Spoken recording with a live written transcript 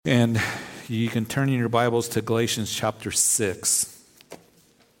And you can turn in your Bibles to Galatians chapter 6.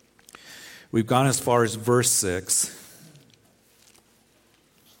 We've gone as far as verse 6.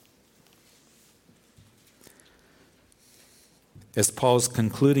 As Paul's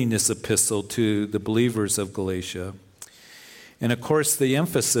concluding this epistle to the believers of Galatia. And of course, the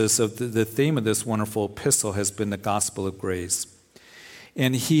emphasis of the theme of this wonderful epistle has been the gospel of grace.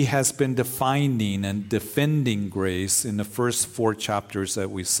 And he has been defining and defending grace in the first 4 chapters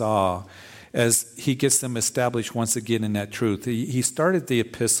that we saw as he gets them established once again in that truth. He started the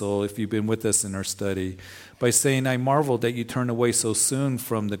epistle, if you've been with us in our study, by saying, I marvel that you turn away so soon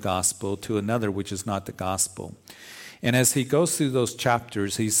from the gospel to another which is not the gospel. And as he goes through those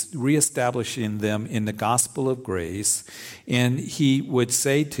chapters, he's reestablishing them in the gospel of grace. And he would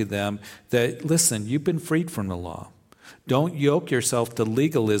say to them that, listen, you've been freed from the law. Don't yoke yourself to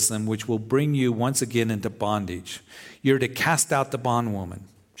legalism, which will bring you once again into bondage. You're to cast out the bondwoman.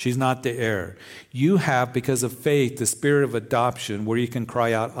 She's not the heir. You have, because of faith, the spirit of adoption where you can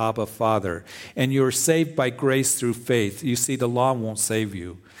cry out, Abba, Father. And you're saved by grace through faith. You see, the law won't save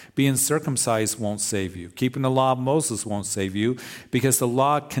you. Being circumcised won't save you. Keeping the law of Moses won't save you because the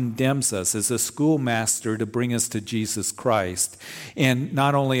law condemns us as a schoolmaster to bring us to Jesus Christ. And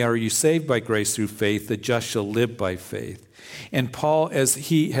not only are you saved by grace through faith, the just shall live by faith. And Paul, as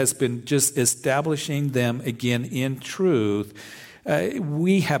he has been just establishing them again in truth,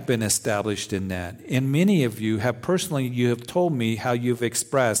 we have been established in that. And many of you have told me how you've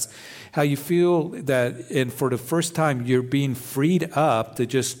expressed how you feel that, and for the first time, you're being freed up to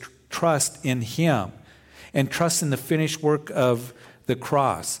just trust in Him and trust in the finished work of the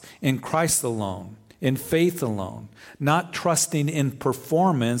cross, in Christ alone, in faith alone, not trusting in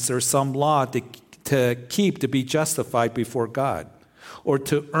performance or some law to keep to be justified before God, or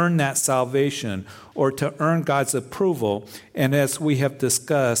to earn that salvation, or to earn God's approval. And as we have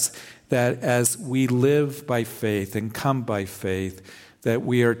discussed, that as we live by faith and come by faith, that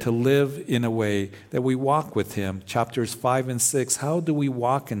we are to live in a way that we walk with Him. Chapters 5 and 6, how do we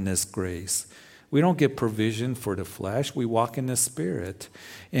walk in this grace? We don't get provision for the flesh. We walk in the Spirit.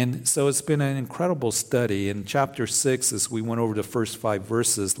 And so it's been an incredible study. In chapter 6, as we went over the first 5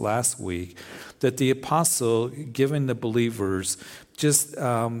 verses last week, that the apostle, giving the believers just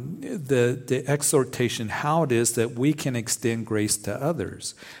the exhortation, how it is that we can extend grace to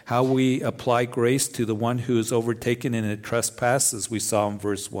others, how we apply grace to the one who is overtaken in a trespass, as we saw in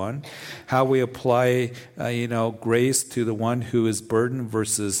verse 1, how we apply grace to the one who is burdened,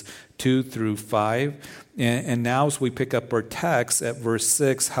 verses 2 through 5. And now as we pick up our text at verse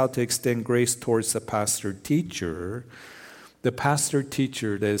 6, how to extend grace towards the pastor-teacher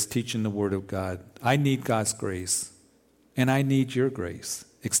that is teaching the Word of God. I need God's grace. And I need your grace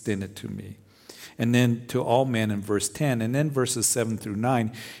extended to me. And then to all men in verse 10. And then verses 7 through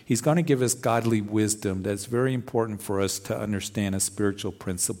 9, he's going to give us godly wisdom that's very important for us to understand a spiritual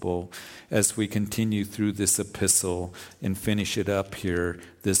principle as we continue through this epistle and finish it up here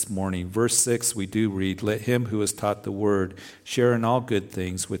this morning. Verse 6, we do read, let him who has taught the word share in all good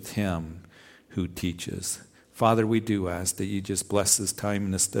things with him who teaches. Father, we do ask that you just bless this time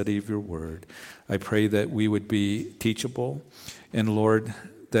in the study of your word. I pray that we would be teachable. And Lord,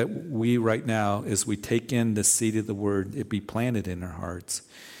 that we right now, as we take in the seed of the word, it be planted in our hearts.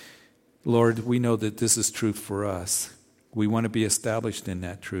 Lord, we know that this is truth for us. We want to be established in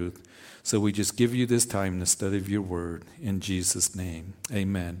that truth. So we just give you this time in the study of your word. In Jesus' name,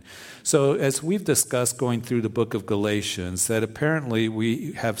 amen. So as we've discussed going through the book of Galatians, that apparently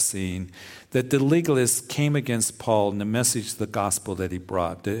we have seen that the legalists came against Paul and the message of the gospel that he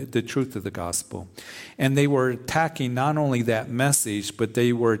brought, the truth of the gospel. And they were attacking not only that message, but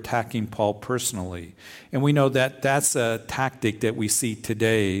they were attacking Paul personally. And we know that that's a tactic that we see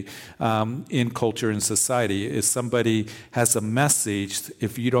today in culture and society. If somebody has a message,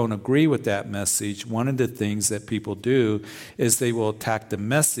 if you don't agree with that message, one of the things that people do is they will attack the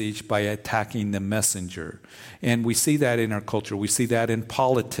message by attacking the messenger. And we see that in our culture. We see that in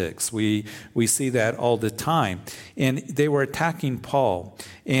politics. We see that all the time. And they were attacking Paul.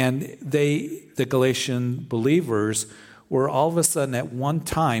 And the Galatian believers were all of a sudden at one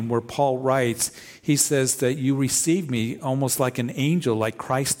time where Paul writes, he says that you received me almost like an angel, like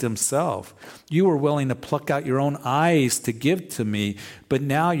Christ himself. You were willing to pluck out your own eyes to give to me, but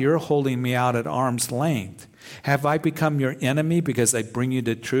now you're holding me out at arm's length. Have I become your enemy because I bring you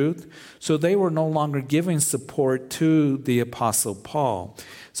the truth? So they were no longer giving support to the Apostle Paul.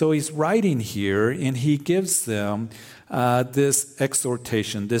 So he's writing here, and he gives them this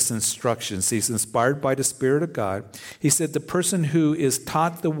exhortation, this instructions. He's inspired by the Spirit of God. He said, the person who is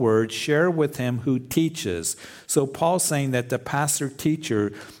taught the word, share with him who teaches. So Paul's saying that the pastor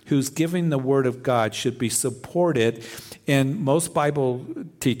teacher who's giving the word of God should be supported. And most Bible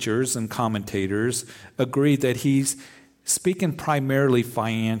teachers and commentators agree that he's speaking primarily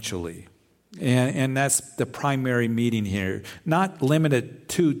financially. And that's the primary meaning here. Not limited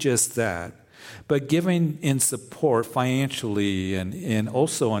to just that, but giving in support financially and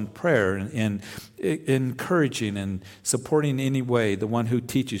also in prayer and encouraging and supporting in any way the one who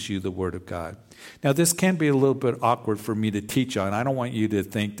teaches you the Word of God. Now, this can be a little bit awkward for me to teach on. I don't want you to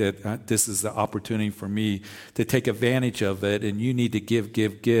think that this is the opportunity for me to take advantage of it and you need to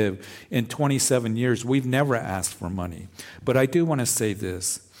give. In 27 years, we've never asked for money. But I do want to say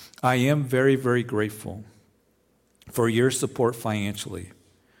this. I am very, very grateful for your support financially,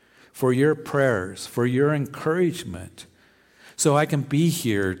 for your prayers, for your encouragement, so I can be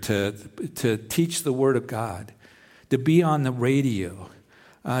here to teach the Word of God, to be on the radio.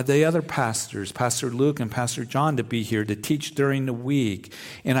 The other pastors, Pastor Luke and Pastor John, to be here to teach during the week.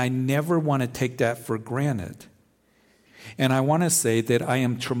 And I never want to take that for granted. And I want to say that I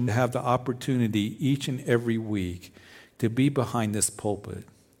am to have the opportunity each and every week to be behind this pulpit,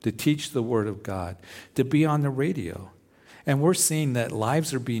 to teach the Word of God, to be on the radio. And we're seeing that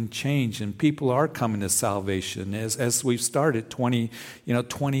lives are being changed and people are coming to salvation as we've started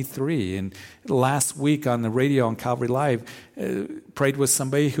 23. And last week on the radio on Calvary Live, prayed with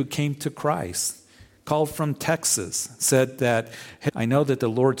somebody who came to Christ, called from Texas, said that, hey, I know that the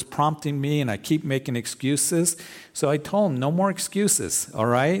Lord's prompting me and I keep making excuses. So I told him, no more excuses, all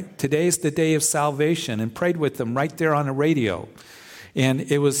right? Today's the day of salvation, and prayed with them right there on the radio. And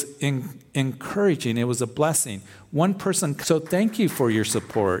it was encouraging. It was a blessing. One person, so thank you for your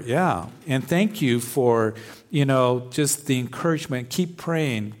support. Yeah. And thank you for, just the encouragement. Keep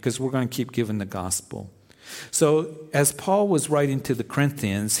praying because we're going to keep giving the gospel. So as Paul was writing to the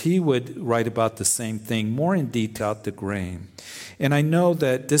Corinthians, he would write about the same thing, more in detail to grain. And I know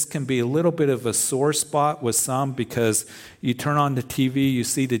that this can be a little bit of a sore spot with some because you turn on the TV, you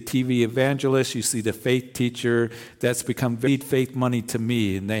see the TV evangelist, you see the faith teacher that's become faith money to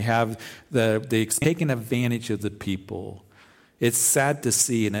me, and they have they taken advantage of the people. It's sad to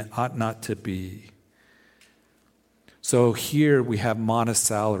see, and it ought not to be. So here we have modest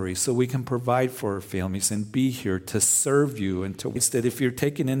salaries, so we can provide for our families and be here to serve you. And that if you're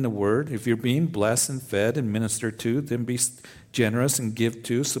taking in the word, if you're being blessed and fed and ministered to, then be generous and give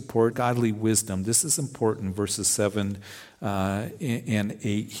to, support godly wisdom. This is important, verses 7 and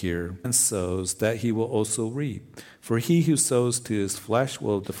 8 here. And sows, that he will also reap. For he who sows to his flesh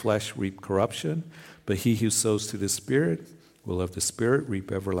will of the flesh reap corruption, but he who sows to the Spirit will of the Spirit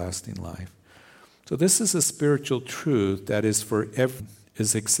reap everlasting life. So this is a spiritual truth that is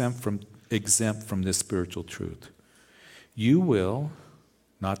exempt from this spiritual truth. You will,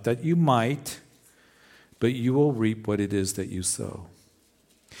 not that you might, but you will reap what it is that you sow.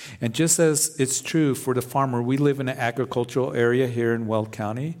 And just as it's true for the farmer, we live in an agricultural area here in Weld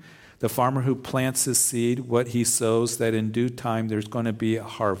County. The farmer who plants his seed, what he sows, that in due time there's going to be a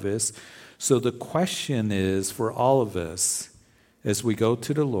harvest. So the question is for all of us, as we go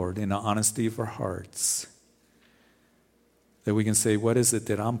to the Lord in the honesty of our hearts, that we can say, what is it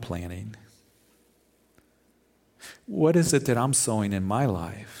that I'm planting? What is it that I'm sowing in my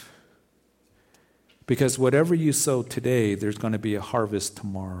life? Because whatever you sow today, there's going to be a harvest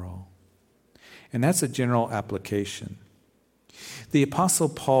tomorrow. And that's a general application. The Apostle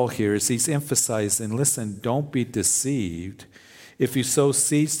Paul here, as he's emphasizing, listen, don't be deceived. If you sow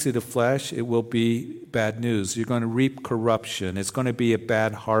seeds to the flesh, it will be bad news. You're going to reap corruption. It's going to be a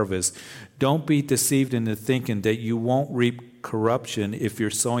bad harvest. Don't be deceived into thinking that you won't reap corruption if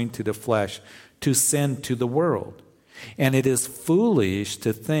you're sowing to the flesh, to sin to the world. And it is foolish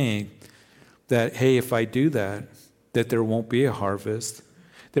to think that, hey, if I do that, that there won't be a harvest.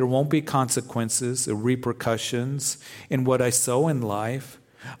 There won't be consequences or repercussions in what I sow in life.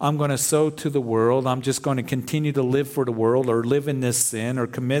 I'm going to sow to the world. I'm just going to continue to live for the world or live in this sin or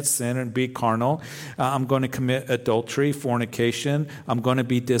commit sin and be carnal. I'm going to commit adultery, fornication. I'm going to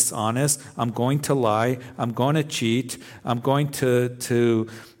be dishonest. I'm going to lie. I'm going to cheat. I'm going to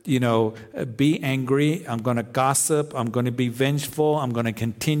be angry. I'm going to gossip. I'm going to be vengeful. I'm going to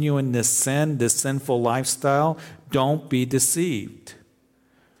continue in this sin, this sinful lifestyle. Don't be deceived.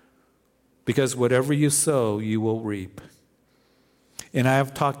 Because whatever you sow, you will reap. And I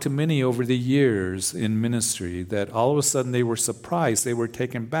have talked to many over the years in ministry that all of a sudden they were surprised, they were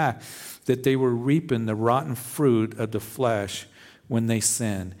taken back, that they were reaping the rotten fruit of the flesh when they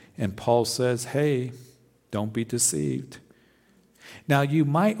sinned. And Paul says, hey, don't be deceived. Now, you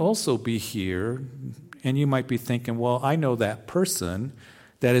might also be here, and you might be thinking, well, I know that person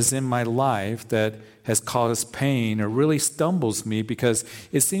that is in my life that has caused pain or really stumbles me because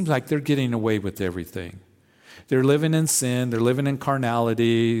it seems like they're getting away with everything. They're living in sin, they're living in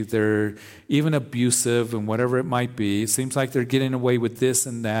carnality, they're even abusive and whatever it might be. It seems like they're getting away with this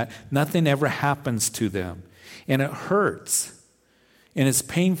and that. Nothing ever happens to them. And it hurts. And it's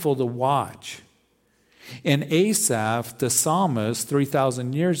painful to watch. And Asaph, the psalmist,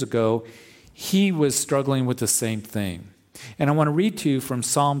 3,000 years ago, he was struggling with the same thing. And I want to read to you from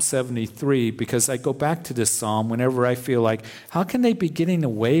Psalm 73 because I go back to this psalm whenever I feel like, how can they be getting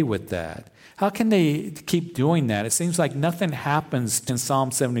away with that? How can they keep doing that? It seems like nothing happens in Psalm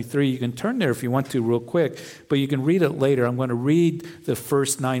 73. You can turn there if you want to real quick, but you can read it later. I'm going to read the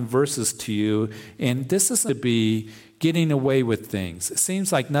first 9 verses to you, and this is to be getting away with things. It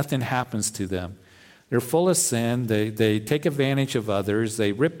seems like nothing happens to them. They're full of sin. They take advantage of others.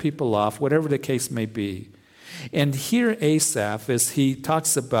 They rip people off, whatever the case may be. And here Asaph, as he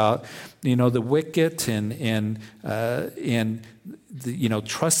talks about, the wicked and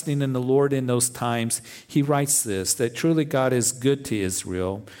trusting in the Lord in those times, he writes this, that truly God is good to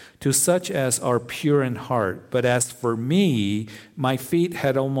Israel, to such as are pure in heart. But as for me, my feet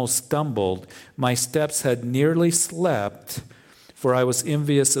had almost stumbled, my steps had nearly slept, for I was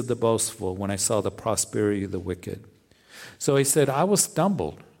envious of the boastful when I saw the prosperity of the wicked. So he said, I was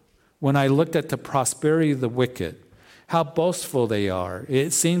stumbled when I looked at the prosperity of the wicked, how boastful they are.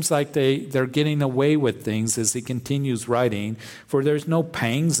 It seems like they're getting away with things as he continues writing, for there's no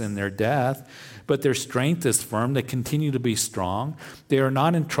pangs in their death, but their strength is firm. They continue to be strong. They are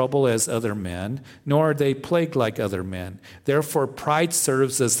not in trouble as other men, nor are they plagued like other men. Therefore, pride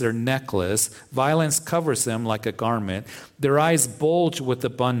serves as their necklace. Violence covers them like a garment. Their eyes bulge with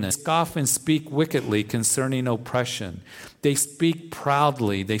abundance. They scoff and speak wickedly concerning oppression. They speak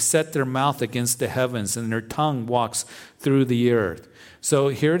proudly. They set their mouth against the heavens, and their tongue walks through the earth. So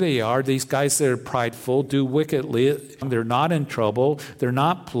here they are, these guys that are prideful, do wickedly. They're not in trouble. They're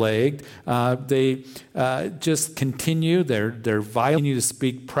not plagued. They just continue. They're violent. Continue to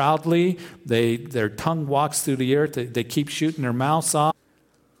speak proudly. Their tongue walks through the earth. They keep shooting their mouths off.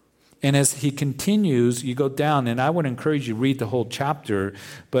 And as he continues, you go down, and I would encourage you to read the whole chapter,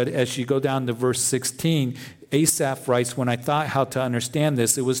 but as you go down to verse 16, Asaph writes, when I thought how to understand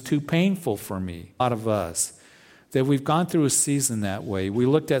this, it was too painful for me, a lot of us, that we've gone through a season that way. We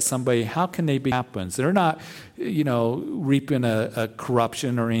looked at somebody, how can they be happens? They're not, reaping a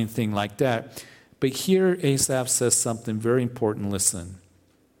corruption or anything like that. But here Asaph says something very important. Listen.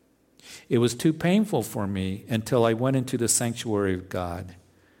 It was too painful for me until I went into the sanctuary of God.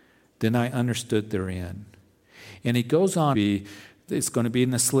 Then I understood their end. And he goes on, it's going to be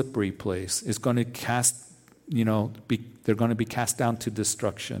in a slippery place. It's going to they're going to be cast down to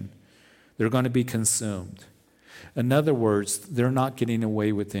destruction. They're going to be consumed. In other words, they're not getting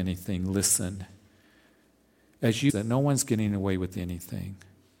away with anything. Listen. As you said, no one's getting away with anything.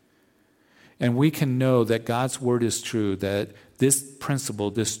 And we can know that God's word is true, that this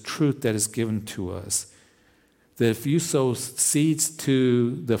principle, this truth that is given to us, that if you sow seeds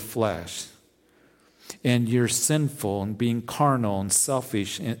to the flesh and you're sinful and being carnal and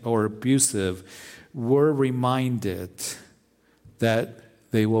selfish or abusive, we're reminded that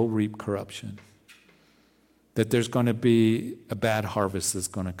they will reap corruption. That there's going to be a bad harvest that's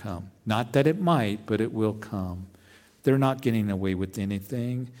going to come. Not that it might, but it will come. They're not getting away with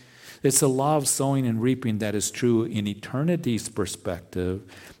anything. It's a law of sowing and reaping that is true in eternity's perspective,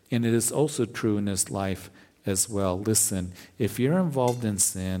 and it is also true in this life as well. Listen, if you're involved in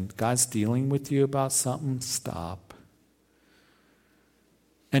sin, God's dealing with you about something, stop.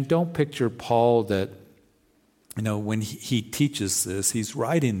 And don't picture Paul that, when he teaches this, he's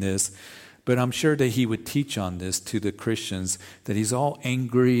writing this, but I'm sure that he would teach on this to the Christians, that he's all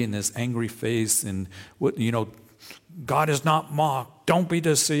angry in this angry face and, God is not mocked. Don't be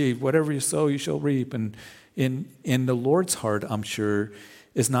deceived. Whatever you sow, you shall reap. And in the Lord's heart, I'm sure,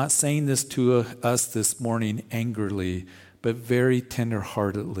 is not saying this to us this morning angrily, but very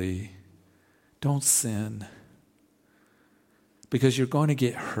tender-heartedly. Don't sin, because you're going to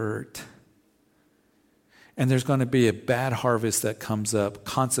get hurt. And there's going to be a bad harvest that comes up,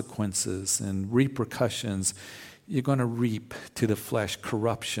 consequences and repercussions. You're going to reap to the flesh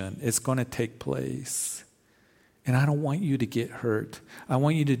corruption. It's going to take place. And I don't want you to get hurt. I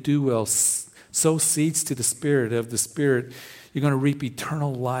want you to do well. Sow seeds to the Spirit. Of the Spirit, you're going to reap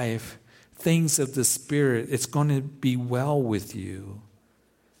eternal life. Things of the Spirit. It's going to be well with you.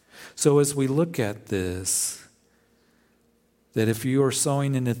 So as we look at this, that if you are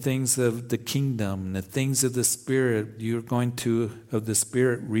sowing in the things of the kingdom, the things of the Spirit, you're going to, of the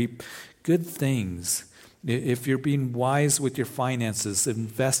Spirit, reap good things. If you're being wise with your finances,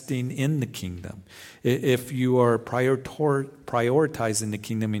 investing in the kingdom, if you are prioritizing the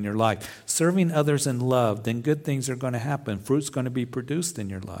kingdom in your life, serving others in love, then good things are going to happen. Fruit's going to be produced in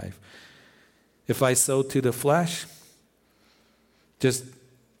your life. If I sow to the flesh, just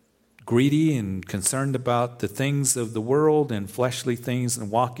greedy and concerned about the things of the world and fleshly things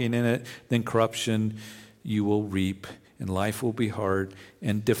and walking in it, then corruption you will reap. And life will be hard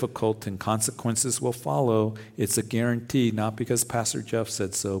and difficult, and consequences will follow. It's a guarantee, not because Pastor Jeff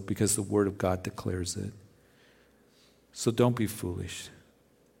said so, because the Word of God declares it. So don't be foolish.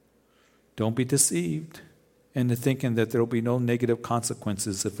 Don't be deceived into thinking that there will be no negative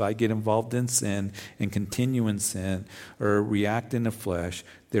consequences if I get involved in sin and continue in sin or react in the flesh.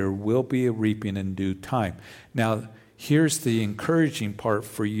 There will be a reaping in due time. Now, here's the encouraging part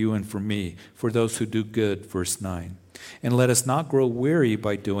for you and for me, for those who do good, verse 9. And let us not grow weary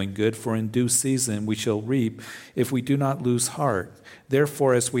by doing good, for in due season we shall reap if we do not lose heart.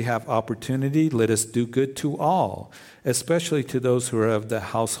 Therefore, as we have opportunity, let us do good to all, especially to those who are of the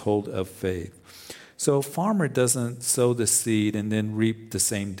household of faith. So a farmer doesn't sow the seed and then reap the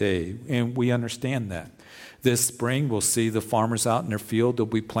same day, and we understand that. This spring, we'll see the farmers out in their field. They'll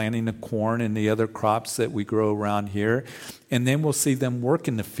be planting the corn and the other crops that we grow around here, and then we'll see them work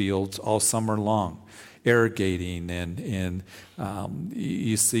in the fields all summer long, irrigating, and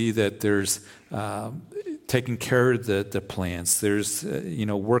you see that there's taking care of the plants. There's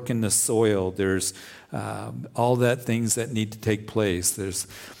working the soil. There's all that things that need to take place. There's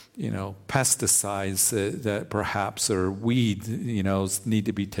pesticides that perhaps, or weed need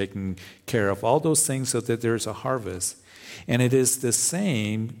to be taken care of. All those things so that there's a harvest. And it is the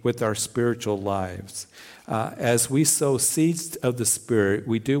same with our spiritual lives. As we sow seeds of the Spirit,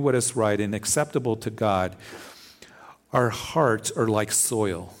 we do what is right and acceptable to God. Our hearts are like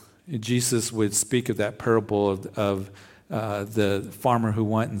soil. Jesus would speak of that parable of the farmer who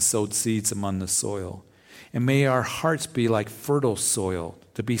went and sowed seeds among the soil. And may our hearts be like fertile soil,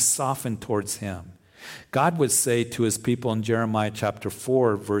 to be softened towards Him. God would say to His people in Jeremiah chapter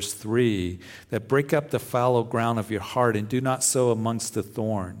 4, verse 3, that break up the fallow ground of your heart and do not sow amongst the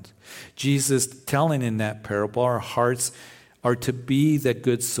thorns. Jesus telling in that parable, our hearts are to be that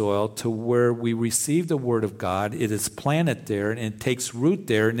good soil to where we receive the Word of God. It is planted there and it takes root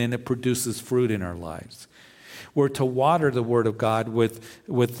there, and then it produces fruit in our lives. We're to water the Word of God with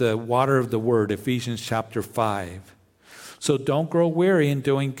the water of the Word, Ephesians chapter 5. So don't grow weary in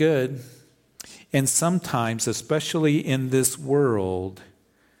doing good. And sometimes, especially in this world,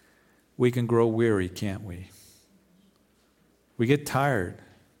 we can grow weary, can't we? We get tired.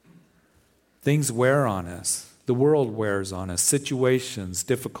 Things wear on us. The world wears on us. Situations,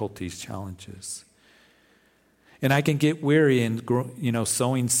 difficulties, challenges. And I can get weary in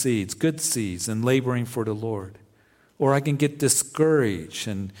sowing seeds, good seeds, and laboring for the Lord. Or I can get discouraged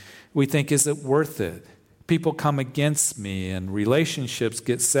and we think, is it worth it? People come against me and relationships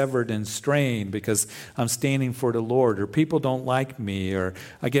get severed and strained because I'm standing for the Lord, or people don't like me, or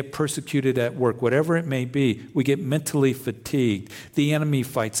I get persecuted at work. Whatever it may be, we get mentally fatigued. The enemy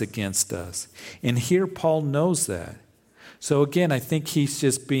fights against us. And here Paul knows that. So again, I think he's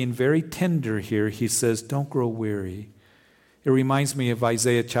just being very tender here. He says, don't grow weary. It reminds me of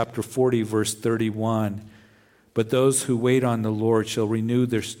Isaiah chapter 40, verse 31. But those who wait on the Lord shall renew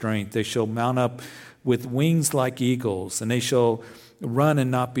their strength. They shall mount up with wings like eagles, and they shall run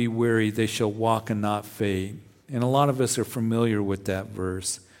and not be weary. They shall walk and not faint. And a lot of us are familiar with that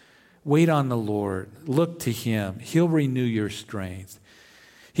verse. Wait on the Lord. Look to Him. He'll renew your strength.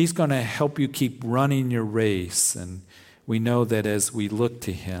 He's going to help you keep running your race. And we know that as we look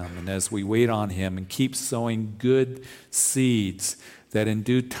to Him and as we wait on Him and keep sowing good seeds, that in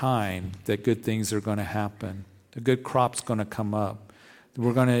due time, that good things are going to happen. The good crop's going to come up.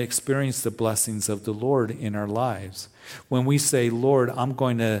 We're going to experience the blessings of the Lord in our lives. When we say, Lord, I'm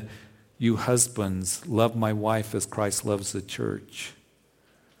going to, you husbands, love my wife as Christ loves the church.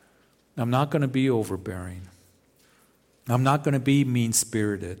 I'm not going to be overbearing. I'm not going to be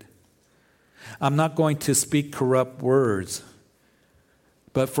mean-spirited. I'm not going to speak corrupt words.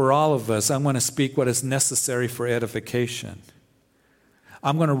 But for all of us, I'm going to speak what is necessary for edification.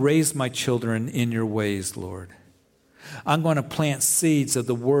 I'm going to raise my children in your ways, Lord. I'm going to plant seeds of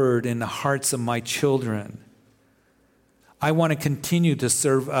the word in the hearts of my children. I want to continue to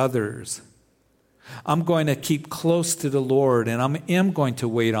serve others. I'm going to keep close to the Lord, and I am going to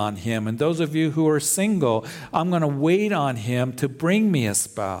wait on him. And those of you who are single, I'm going to wait on him to bring me a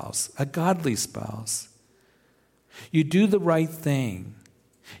spouse, a godly spouse. You do the right thing.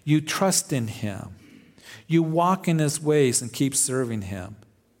 You trust in him. You walk in his ways and keep serving him.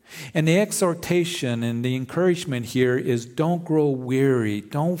 And the exhortation and the encouragement here is don't grow weary,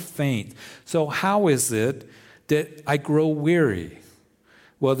 don't faint. So how is it that I grow weary?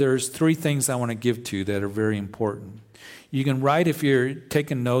 Well, there's 3 things I want to give to you that are very important. You can write, if you're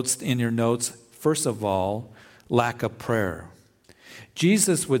taking notes in your notes, first of all, lack of prayer.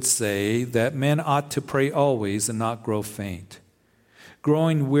 Jesus would say that men ought to pray always and not grow faint.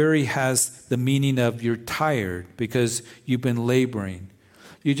 Growing weary has the meaning of you're tired because you've been laboring.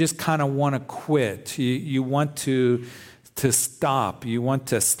 You just kind of want to quit. You want to stop. You want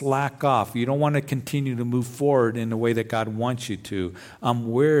to slack off. You don't want to continue to move forward in the way that God wants you to.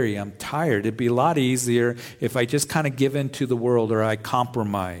 I'm weary. I'm tired. It'd be a lot easier if I just kind of give in to the world or I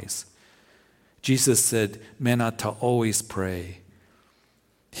compromise. Jesus said men ought to always pray.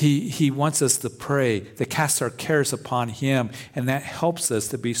 He wants us to pray, to cast our cares upon him, and that helps us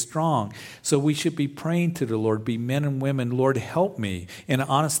to be strong. So we should be praying to the Lord, be men and women. Lord, help me in the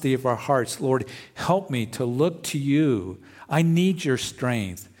honesty of our hearts. Lord, help me to look to you. I need your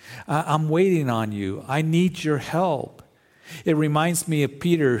strength. I'm waiting on you. I need your help. It reminds me of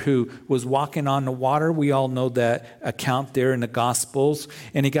Peter, who was walking on the water. We all know that account there in the Gospels.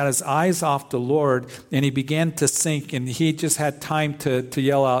 And he got his eyes off the Lord, and he began to sink, and he just had time to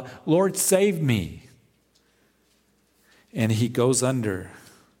yell out, Lord, save me. And he goes under.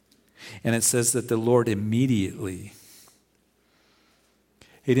 And it says that the Lord immediately,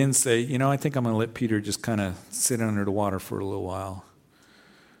 he didn't say, I think I'm going to let Peter just kind of sit under the water for a little while.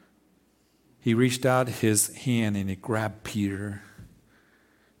 He reached out his hand and he grabbed Peter,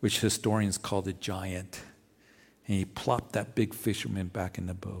 which historians call the giant, and he plopped that big fisherman back in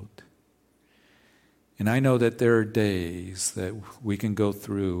the boat. And I know that there are days that we can go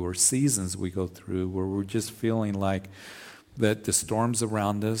through, or seasons we go through, where we're just feeling like that the storms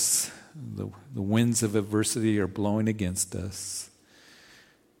around us, the winds of adversity are blowing against us,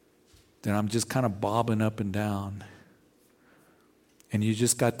 that I'm just kind of bobbing up and down. And you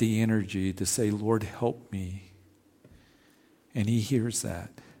just got the energy to say, Lord, help me. And he hears that.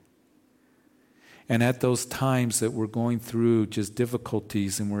 And at those times that we're going through just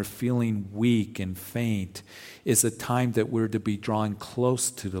difficulties and we're feeling weak and faint, is a time that we're to be drawing close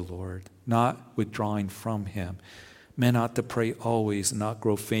to the Lord, not withdrawing from him. Men ought to pray always and not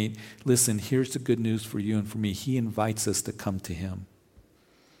grow faint. Listen, here's the good news for you and for me. He invites us to come to him.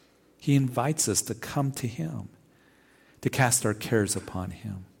 He invites us to come to him, to cast our cares upon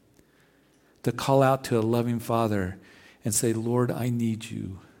him, to call out to a loving Father and say, Lord, I need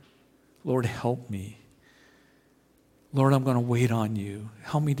you. Lord, help me. Lord, I'm going to wait on you.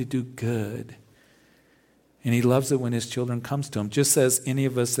 Help me to do good. And he loves it when his children comes to him. Just as any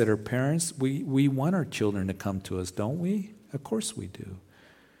of us that are parents, we want our children to come to us, don't we? Of course we do.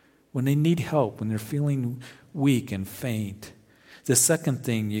 When they need help, when they're feeling weak and faint. The second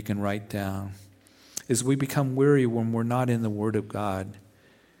thing you can write down is we become weary when we're not in the Word of God,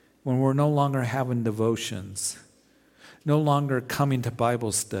 when we're no longer having devotions, no longer coming to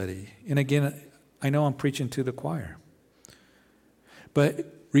Bible study. And again, I know I'm preaching to the choir, but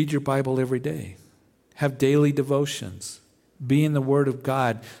read your Bible every day. Have daily devotions. Be in the Word of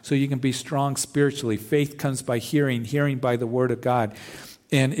God so you can be strong spiritually. Faith comes by hearing, hearing by the Word of God.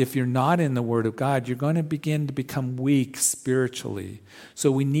 And if you're not in the Word of God, you're going to begin to become weak spiritually. So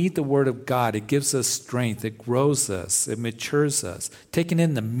we need the Word of God. It gives us strength. It grows us. It matures us. Taking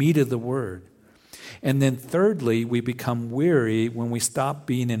in the meat of the Word. And then thirdly, we become weary when we stop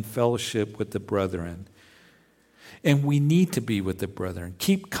being in fellowship with the brethren. And we need to be with the brethren.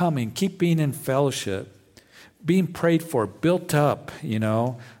 Keep coming. Keep being in fellowship. Being prayed for, built up,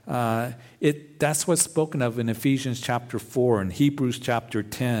 that's what's spoken of in Ephesians chapter 4 and Hebrews chapter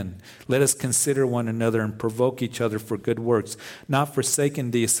 10. Let us consider one another and provoke each other for good works, not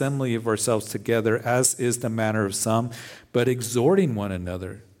forsaking the assembly of ourselves together, as is the manner of some, but exhorting one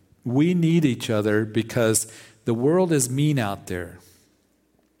another. We need each other because the world is mean out there.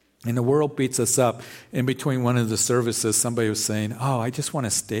 And the world beats us up. In between one of the services, somebody was saying, I just want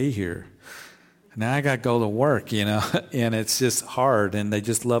to stay here. Now I got to go to work, and it's just hard, and they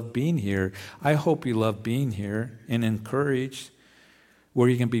just love being here. I hope you love being here and encouraged where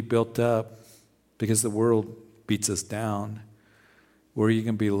you can be built up because the world beats us down, where you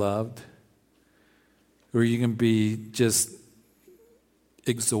can be loved, where you can be just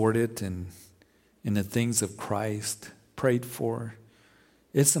exhorted in the things of Christ, prayed for,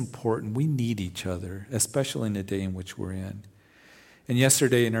 It's important. We need each other, especially in the day in which we're in. And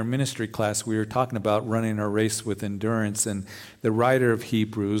yesterday in our ministry class, we were talking about running our race with endurance. And the writer of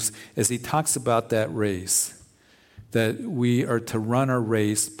Hebrews, as he talks about that race, that we are to run our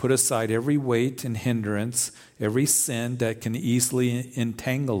race, put aside every weight and hindrance, every sin that can easily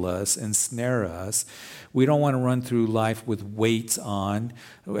entangle us and snare us. We don't want to run through life with weights on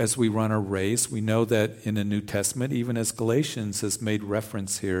as we run our race. We know that in the New Testament, even as Galatians has made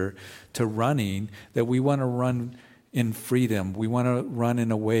reference here to running, that we want to run in freedom. We want to run in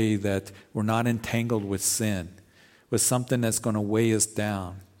a way that we're not entangled with sin, with something that's going to weigh us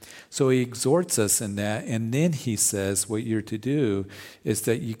down. So he exhorts us in that, and then he says what you're to do is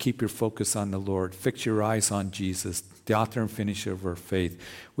that you keep your focus on the Lord. Fix your eyes on Jesus, the author and finisher of our faith.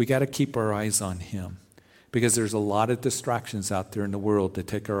 We got to keep our eyes on him because there's a lot of distractions out there in the world that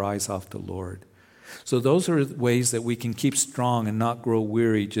take our eyes off the Lord. So those are ways that we can keep strong and not grow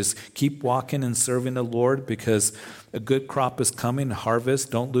weary. Just keep walking and serving the Lord because a good crop is coming, harvest.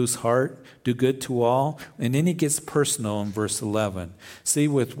 Don't lose heart. Do good to all. And then he gets personal in verse 11. See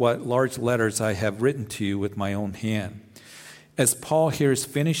with what large letters I have written to you with my own hand. As Paul here is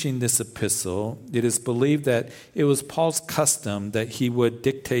finishing this epistle, it is believed that it was Paul's custom that he would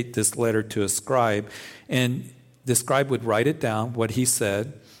dictate this letter to a scribe, and the scribe would write it down, what he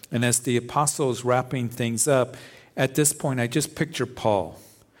said. And as the apostle is wrapping things up, at this point, I just picture Paul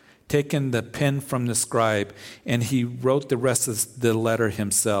taking the pen from the scribe, and he wrote the rest of the letter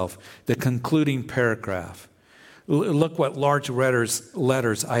himself, the concluding paragraph. Look what large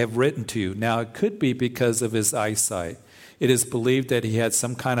letters I have written to you. Now, it could be because of his eyesight. It is believed that he had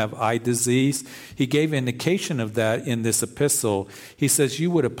some kind of eye disease. He gave indication of that in this epistle. He says,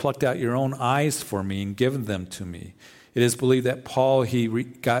 you would have plucked out your own eyes for me and given them to me. It is believed that Paul,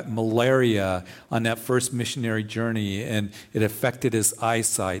 got malaria on that first missionary journey, and it affected his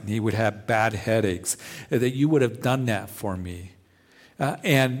eyesight, and he would have bad headaches, that you would have done that for me.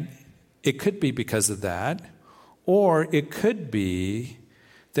 And it could be because of that, or it could be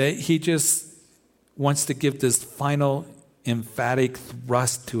that he just wants to give this final emphatic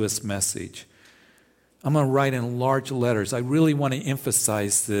thrust to his message. I'm going to write in large letters. I really want to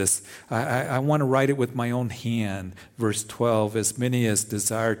emphasize this. I want to write it with my own hand. Verse 12, as many as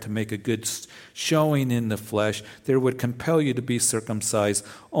desire to make a good showing in the flesh, there would compel you to be circumcised,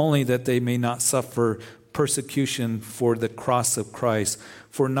 only that they may not suffer persecution for the cross of Christ.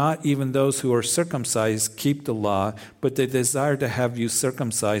 For not even those who are circumcised keep the law, but they desire to have you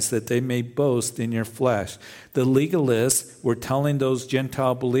circumcised, that they may boast in your flesh. The legalists were telling those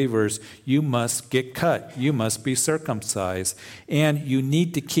Gentile believers, you must get cut, you must be circumcised, and you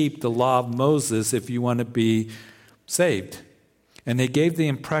need to keep the law of Moses if you want to be saved. And they gave the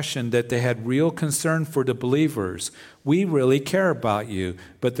impression that they had real concern for the believers. We really care about you,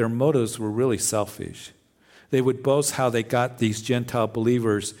 but their motives were really selfish. They would boast how they got these Gentile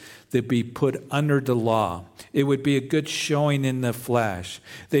believers to be put under the law. It would be a good showing in the flesh.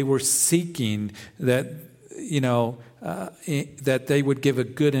 They were seeking that, that they would give a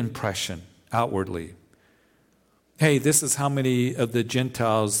good impression outwardly. Hey, this is how many of the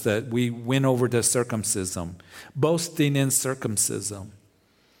Gentiles that we win over to circumcision, boasting in circumcision.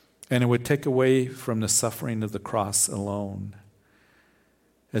 And it would take away from the suffering of the cross alone.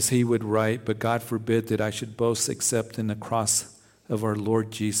 As he would write, but God forbid that I should boast except in the cross of our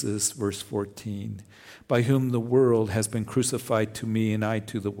Lord Jesus, verse 14, by whom the world has been crucified to me and I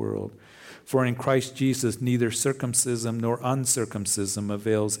to the world. For in Christ Jesus neither circumcision nor uncircumcision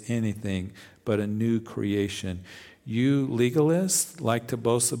avails anything but a new creation. You legalists like to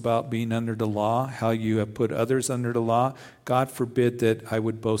boast about being under the law, how you have put others under the law. God forbid that I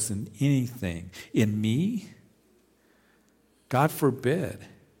would boast in anything. In me? God forbid.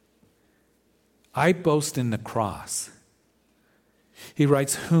 I boast in the cross. He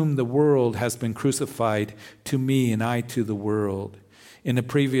writes, whom the world has been crucified to me and I to the world. In the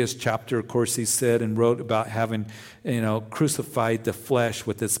previous chapter, of course, he said and wrote about having, crucified the flesh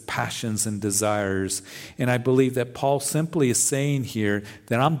with its passions and desires. And I believe that Paul simply is saying here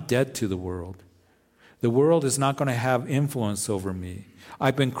that I'm dead to the world. The world is not going to have influence over me.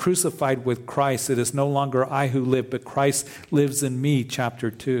 I've been crucified with Christ. It is no longer I who live, but Christ lives in me,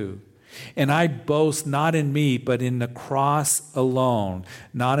 chapter 2. And I boast not in me, but in the cross alone,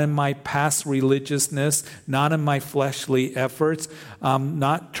 not in my past religiousness, not in my fleshly efforts. I'm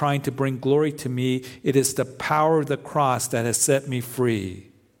not trying to bring glory to me. It is the power of the cross that has set me free.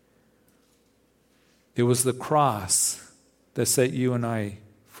 It was the cross that set you and I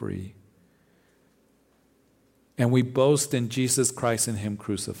free. And we boast in Jesus Christ and Him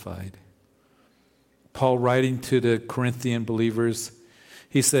crucified. Paul, writing to the Corinthian believers,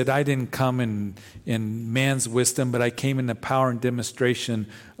 He said, I didn't come in man's wisdom, but I came in the power and demonstration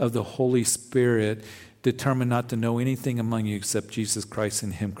of the Holy Spirit, determined not to know anything among you except Jesus Christ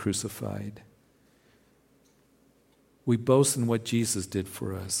and him crucified. We boast in what Jesus did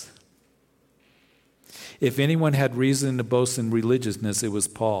for us. If anyone had reason to boast in religiousness, it was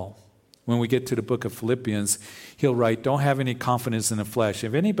Paul. When we get to the book of Philippians, he'll write, don't have any confidence in the flesh.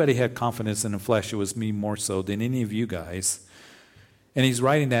 If anybody had confidence in the flesh, it was me more so than any of you guys. And he's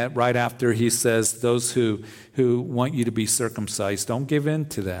writing that right after he says, those who want you to be circumcised, don't give in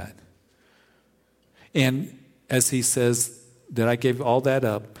to that. And as he says, that I gave all that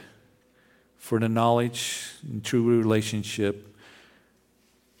up for the knowledge and true relationship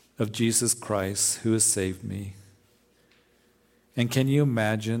of Jesus Christ, who has saved me. And can you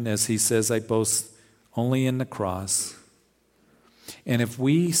imagine, as he says, I boast only in the cross. And if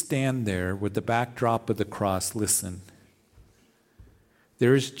we stand there with the backdrop of the cross, listen,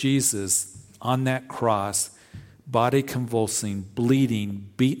 there's Jesus on that cross, body convulsing, bleeding,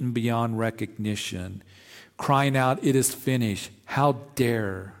 beaten beyond recognition, crying out, it is finished. How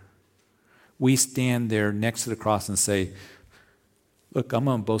dare we stand there next to the cross and say, look, I'm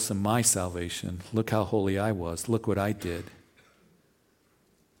going to boast in my salvation. Look how holy I was. Look what I did.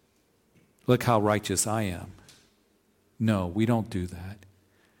 Look how righteous I am. No, we don't do that.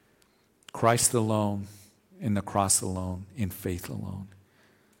 Christ alone, in the cross alone, in faith alone.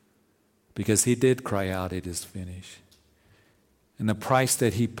 Because he did cry out, it is finished. And the price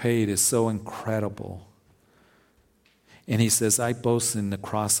that he paid is so incredible. And he says, I boast in the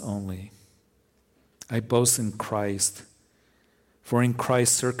cross only. I boast in Christ. For in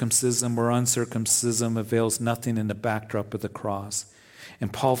Christ, circumcision or uncircumcision avails nothing in the backdrop of the cross.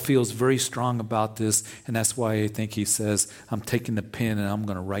 And Paul feels very strong about this, and that's why I think he says, I'm taking the pen and I'm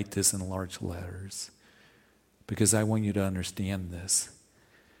going to write this in large letters. Because I want you to understand this.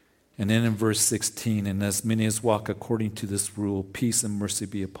 And then in verse 16, and as many as walk according to this rule, peace and mercy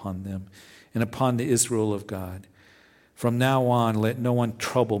be upon them, and upon the Israel of God. From now on, let no one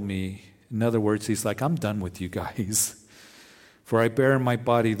trouble me. In other words, he's like, I'm done with you guys. For I bear in my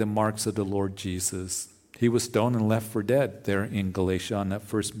body the marks of the Lord Jesus. He was stoned and left for dead there in Galatia on that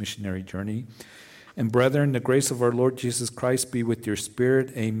first missionary journey. And brethren, the grace of our Lord Jesus Christ be with your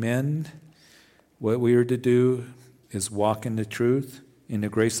spirit. Amen. What we are to do is walk in the truth, in the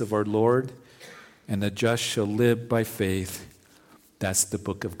grace of our Lord, and the just shall live by faith. That's the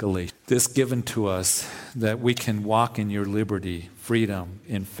book of Galatians. This given to us that we can walk in your liberty, freedom,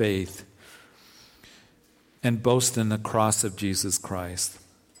 in faith, and boast in the cross of Jesus Christ.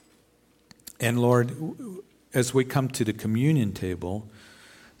 And Lord, as we come to the communion table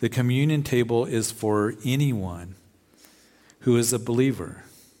is for anyone who is a believer.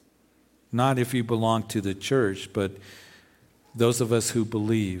 Not if you belong to the church, but those of us who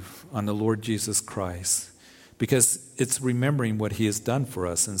believe on the Lord Jesus Christ. Because it's remembering what he has done for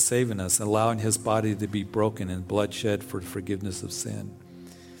us and saving us, allowing his body to be broken and blood shed for forgiveness of sin.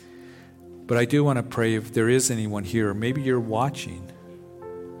 But I do want to pray if there is anyone here, or maybe you're watching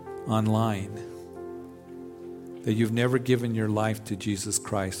online, that you've never given your life to Jesus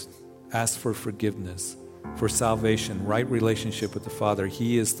Christ. Ask for forgiveness, for salvation, right relationship with the Father.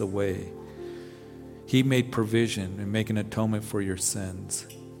 He is the way. He made provision and make an atonement for your sins.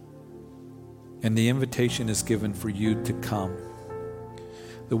 And the invitation is given for you to come.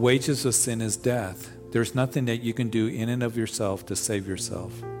 The wages of sin is death. There's nothing that you can do in and of yourself to save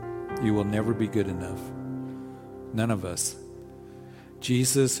yourself. You will never be good enough. None of us.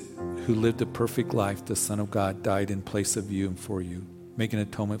 Jesus, who lived a perfect life, the Son of God, died in place of you and for you, making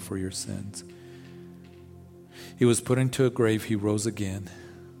atonement for your sins. He was put into a grave. He rose again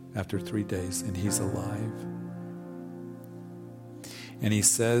after 3 days, and he's alive. And he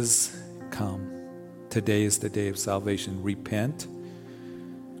says, come. Today is the day of salvation. Repent.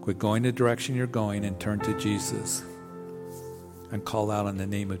 Quit going the direction you're going and turn to Jesus. And call out on the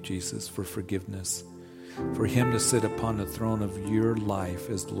name of Jesus for forgiveness. For him to sit upon the throne of your life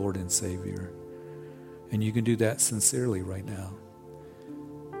as Lord and Savior. And you can do that sincerely right now.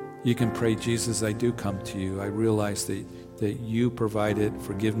 You can pray, Jesus, I do come to you. I realize that you provided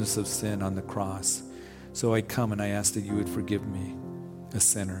forgiveness of sin on the cross. So I come and I ask that you would forgive me, a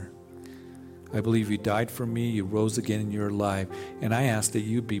sinner. I believe you died for me, you rose again and you're alive. And I ask that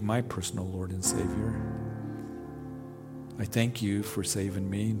you be my personal Lord and Savior. I thank you for saving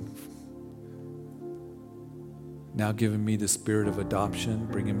me. Now giving me the spirit of adoption,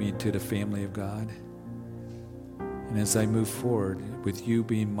 bringing me to the family of God. And as I move forward with you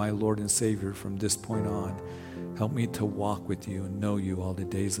being my Lord and Savior from this point on, help me to walk with you and know you all the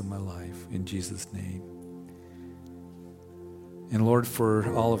days of my life. In Jesus' name. And Lord,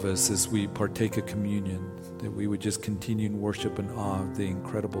 for all of us as we partake of communion, that we would just continue in worship and awe of the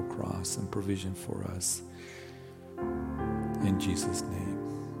incredible cross and provision for us. In Jesus' name.